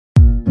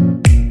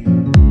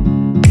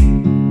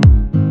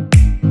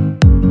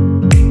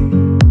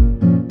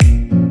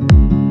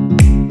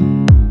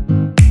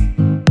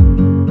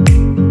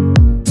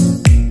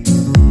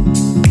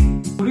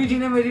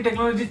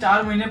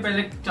4 महीने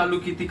पहले चालू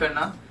की थी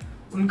करना,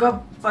 उनका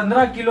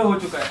 15 किलो हो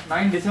चुका है।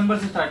 9 दिसंबर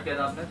से स्टार्ट किया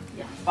था आपने,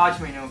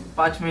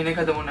 5 महीने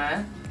खत्म होना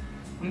है,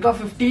 उनका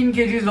 15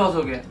 kg लॉस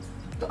हो गया।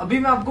 तो अभी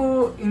मैं आपको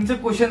इनसे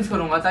क्वेश्चंस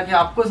करूंगा ताकि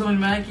आपको समझ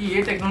में आए कि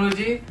ये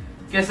टेक्नोलॉजी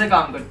कैसे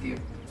काम करती है।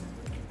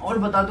 और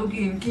बता दो कि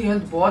इनकी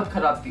हेल्थ बहुत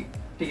खराब थी,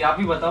 ठीक है? आप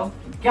ही बताओ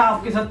क्या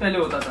आपके साथ पहले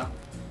होता था?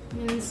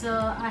 Means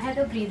I had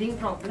a breathing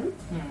problem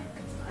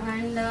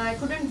and I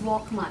couldn't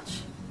walk much.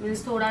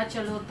 Means थोड़ा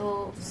चलो तो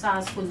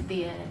सांस फूलती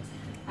है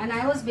and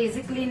I was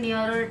basically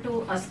nearer to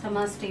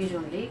asthma stage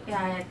only,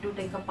 I had to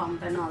take a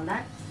pump and all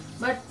that,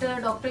 but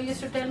doctor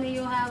used to tell me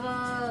you have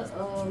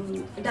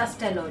a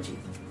dust allergy.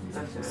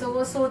 So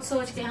वो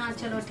सोच के हाँ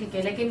चलो ठीक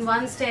है, लेकिन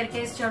वन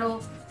स्टेयरकेस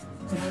चढ़ो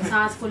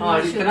सांस फूलना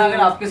शुरू। इतना अगर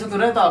आपके साथ हो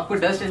रहा है तो आपको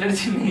डस्ट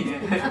एलर्जी नहीं है।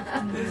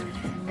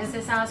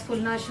 ऐसे सांस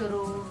फूलना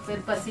शुरू,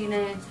 फिर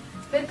पसीने,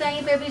 फिर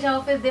कहीं पे भी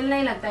जाओ फिर दिल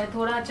नहीं लगता है,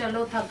 थोड़ा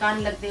चलो थकान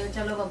लगती है,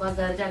 चलो बाबा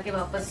घर जाके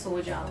वापस सो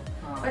जाओ।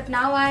 But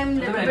now I am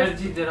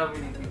energy जरा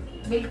भी नहीं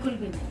थी, बिल्कुल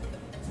भी नहीं,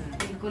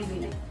 बिल्कुल भी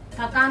नहीं,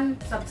 थकान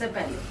सबसे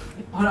पहले।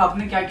 और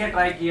आपने क्या क्या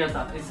ट्राई किया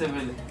था इससे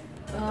पहले?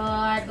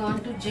 I gone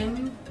to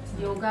gym,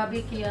 yoga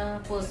भी किया,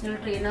 पर्सनल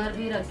ट्रेनर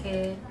भी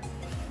रखे,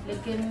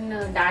 लेकिन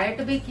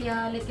डाइट भी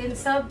किया, लेकिन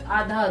सब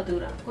आधा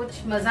अधूरा,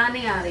 कुछ मजा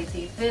नहीं आ रही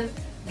थी। फिर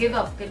गिव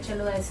अप के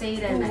चलो ऐसे ही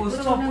रहना है।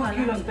 तो आपको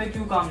क्यों लगता है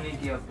क्यों काम नहीं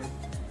किया फिर?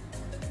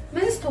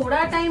 मीन्स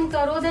थोड़ा टाइम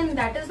करो, then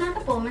that is not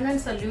a permanent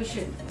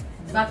solution.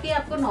 बाकी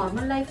आपको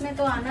नॉर्मल लाइफ में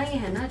तो आना ही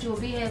है ना, जो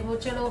भी है वो।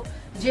 चलो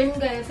जिम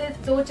गए, फिर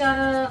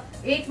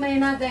 1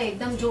 महीना गए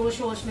एकदम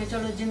जोश वोश में,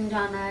 चलो जिम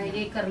जाना है,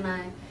 ये करना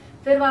है,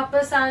 फिर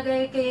वापस आ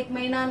गए कि 1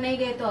 महीना नहीं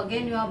गए तो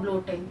अगेन यू आर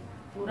ब्लोटिंग,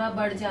 पूरा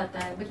बढ़ जाता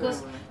है।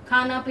 बिकॉज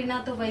खाना पीना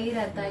तो वही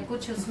रहता है,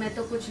 कुछ उसमें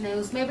तो कुछ नहीं,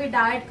 उसमें भी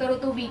डाइट करो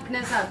तो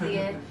वीकनेस आती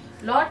है,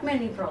 लॉट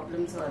मेनी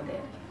प्रॉब्लम्स होते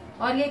हैं।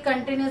 और ये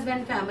कंटिन्यूस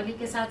व्हेन फैमिली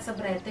के साथ सब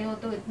रहते हो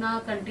तो इतना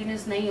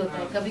कंटिन्यूस नहीं होता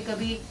है, कभी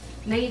कभी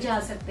नहीं जा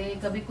सकते,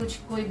 कभी कुछ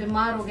कोई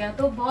बीमार हो गया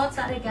तो बहुत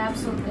सारे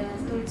गैप्स होते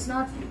हैं, तो it's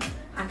not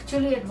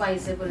actually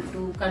advisable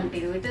to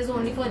continue. It is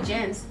only for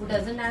gents who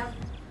doesn't have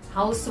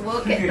house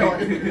work at all.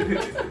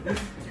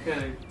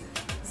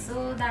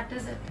 So that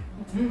is it.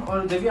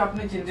 और जब भी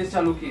आपने चेंजेस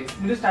चालू किए,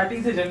 मुझे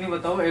स्टार्टिंग से जर्नी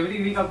बताओ, एवरी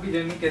वीक आपकी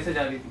जर्नी कैसे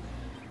जा रही थी?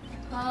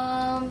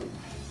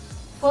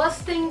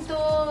 फर्स्ट थिंग तो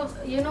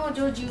यू नो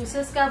जो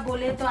जूसेस का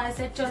बोले तो आई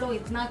सेड चलो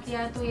इतना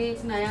किया तो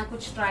एक नया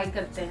कुछ ट्राई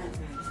करते हैं।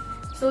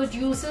 सो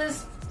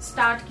जूसेस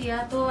स्टार्ट किया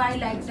तो I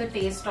like the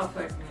test of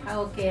it,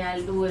 okay I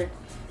will do it,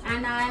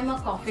 and I am a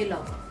coffee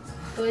lover.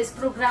 तो इस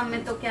प्रोग्राम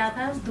में तो क्या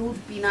था, दूध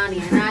पीना नहीं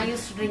है, I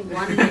used to drink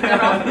 1 liter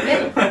of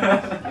milk.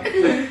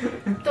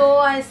 तो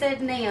आई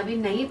सेड नहीं अभी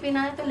नहीं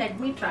पीना है तो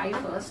let me try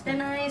first,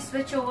 and I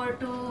switch over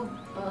to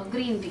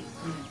green tea.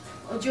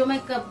 जो मैं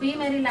कभी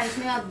मेरी लाइफ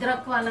में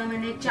अदरक वाला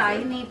मैंने चाय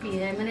नहीं पी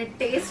है, मैंने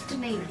टेस्ट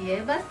नहीं की है,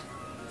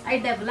 but I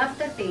develop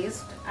the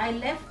test, I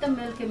left the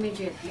milk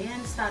immediately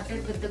and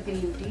started with the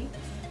green tea.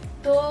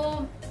 तो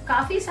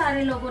काफी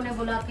सारे लोगों ने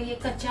बोला कि ये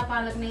कच्चा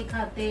पालक नहीं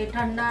खाते,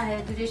 ठंडा है,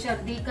 तुझे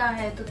सर्दी का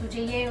है तो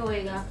तुझे ये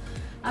होएगा।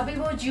 अभी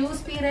वो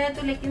जूस पी रहे हैं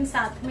तो लेकिन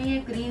साथ में ये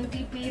ग्रीन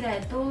टी पी रहे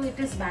हैं तो इट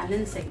इज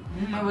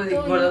बैलेंसिंग। मैं बस एक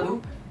बता दूं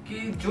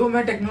कि जो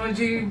मैं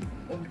टेक्नोलॉजी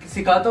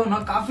सिखाता हूँ ना,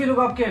 काफी लोग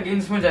आपके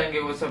अगेंस्ट में जाएंगे,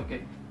 वो सबके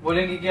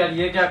बोलेंगे कि यार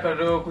ये क्या कर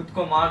रहे हो, खुद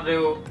को मार रहे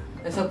हो।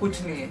 ऐसा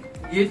कुछ नहीं है,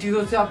 ये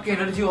चीजों से आपकी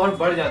एनर्जी और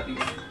बढ़ जाती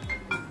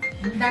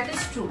है। दैट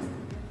इज ट्रू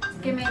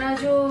कि मेरा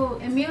जो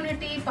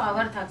इम्यूनिटी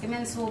पावर था कि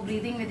मैं वो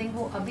ब्रीदिंग विदिंग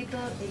वो अभी तो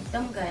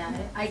एकदम गया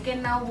है। I can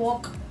now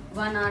walk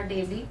 1 hour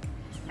daily,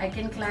 I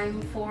can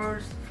climb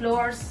 4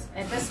 floors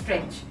at a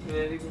stretch.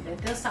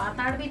 तो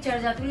 7-8 भी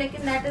चढ़ जाती हूँ, लेकिन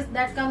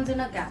that comes in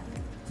a gap,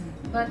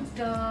 but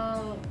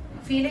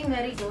feeling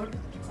very good.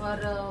 और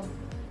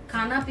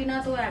खाना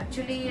पीना तो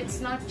actually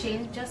it's not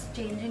change, just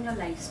changing a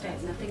lifestyle,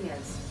 nothing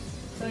else.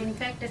 So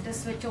in fact it is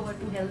switch over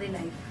to healthy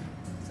life,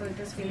 so it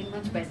is feeling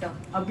much better.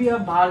 अभी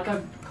आप बाहर का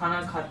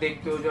खाना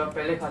देखते हो जो आप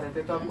पहले खाते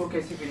थे, तो आपको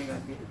कैसी फीलिंग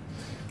आती है?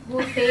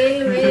 वो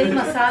तेल वेल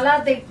मसाला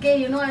देख के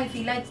you know I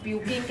feel like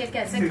puking के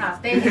कैसे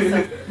खाते हैं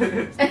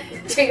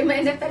सब। 6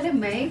 महीने पहले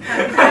मैं ही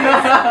खाती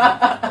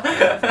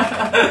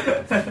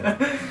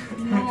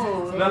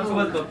मैं आपको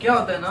बताता हूँ क्या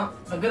होता है ना,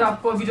 अगर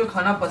आपको अभी जो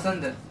खाना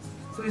पसंद है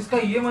तो इसका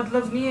ये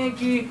मतलब नहीं है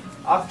कि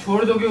आप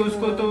छोड़ दोगे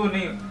उसको, तो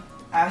नहीं,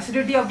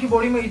 एसिडिटी आपकी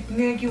बॉडी में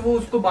इतनी है कि वो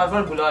उसको बार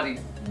बार बुला रही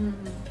है।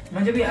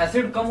 मैं जब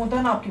एसिड कम होता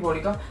है ना आपकी बॉडी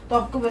का, तो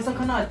आपको वैसा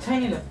खाना अच्छा ही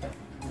नहीं लगता।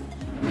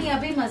 नहीं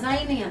अभी मजा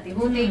ही नहीं आती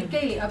वो देख के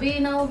ही। अभी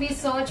now we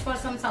search for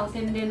some south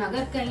Indian,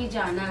 अगर कहीं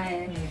जाना है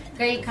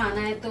कहीं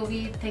खाना है तो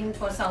we think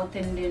for south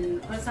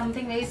Indian और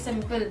something very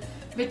simple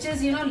which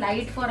is you know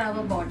light for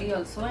our body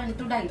also and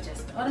to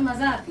digest, और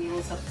मजा आती है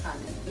वो सब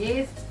खाने।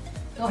 ये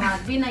तो हाथ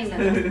भी नहीं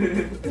लगा।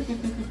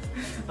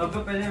 अब तो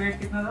पहले वेट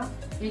कितना था?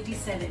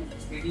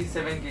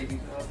 87 kg,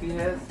 अभी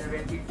है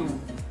 72।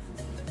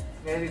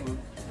 Very good,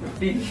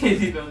 15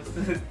 kg loss.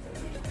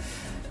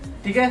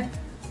 ठीक है,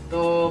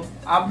 तो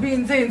आप भी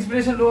इनसे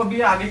इंस्पिरेशन लो।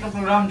 अभी आगे का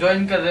प्रोग्राम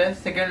ज्वाइन कर रहे हैं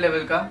 2nd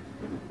लेवल का,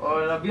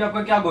 और अभी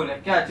आपका क्या गोल है,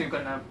 क्या अचीव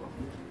करना है आपको?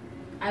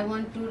 I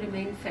want to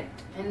remain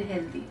fit and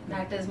healthy.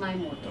 That is my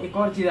motto. एक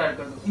और चीज ऐड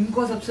कर दो,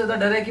 इनको सबसे ज्यादा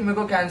डर है कि मेरे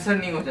को कैंसर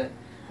नहीं हो जाए।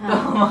 तो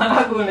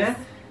हमारा गोल है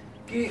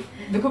कि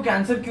देखो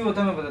कैंसर क्यों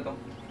होता है मैं बताता हूँ।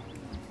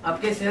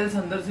 आपके सेल्स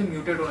अंदर से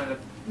म्यूटेट होने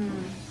लगते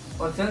हैं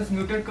और सेल्स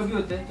म्यूटेट कभी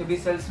होते हैं जब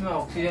सेल्स में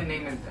ऑक्सीजन नहीं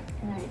मिलता है,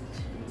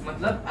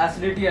 मतलब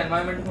एसिडिटी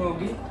एनवायरनमेंट में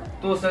होगी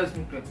तो सेल्स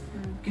म्यूटेट।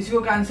 किसी को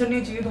कैंसर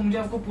नहीं चाहिए तो मुझे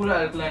आपको पूरा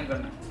अल्कलाइन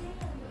करना है,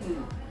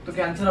 तो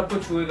कैंसर आपको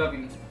छुएगा भी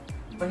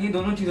नहीं। पर ये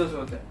दोनों चीजों से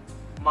होता है,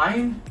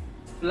 माइंड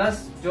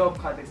प्लस जो आप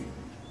खाते पीते।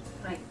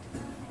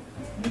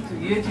 तो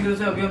ये चीजों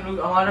से अभी हम लोग,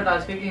 हमारा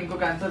टास्क है कि इनको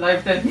कैंसर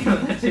लाइफ टाइम नहीं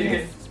होना चाहिए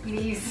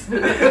प्लीज।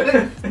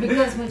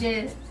 बिकॉज मुझे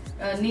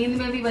नींद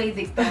में भी वही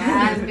दिखता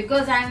है, and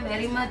because I am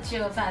very much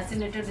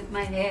fascinated with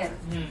my hair,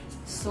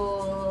 so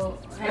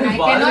and I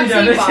can not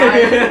सी बाल,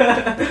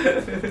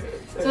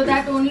 so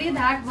that only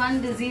that one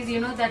disease, you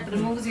know, that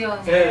removes your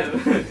hair.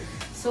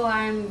 So I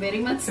am very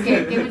much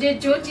scared कि मुझे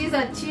जो चीज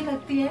अच्छी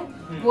लगती है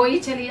वो ही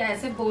चलिए,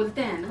 ऐसे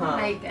बोलते हैं ना,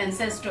 like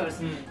ancestors,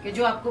 कि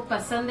जो आपको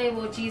पसंद है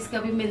वो चीज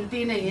कभी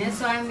मिलती नहीं है.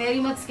 So I am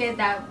very much scared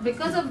that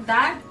because of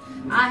that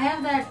I have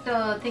that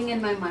thing in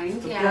my mind.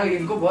 तो क्या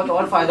इनको बहुत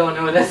और फायदा होने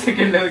वाला है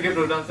सेकंड लेवल के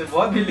प्रोग्राम से,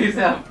 बहुत बिलीव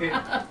है आपके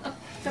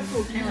सब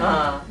टूटने वाला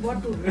है, बहुत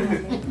टूटने वाला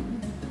है.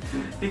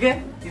 ठीक है,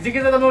 इसी के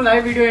साथ हम लोग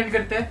लाइव वीडियो एंड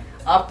करते हैं.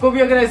 आपको भी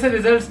अगर ऐसे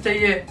रिजल्ट्स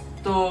चाहिए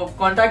तो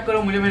कांटेक्ट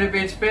करो मुझे मेरे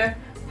पेज पे,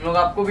 हम लोग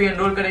आपको भी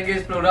एनरोल करेंगे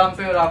इस प्रोग्राम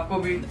पे और आपको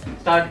भी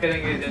स्टार्ट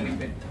करेंगे इस जर्नी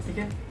पे. ठीक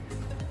है,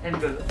 एंड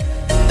कर दो.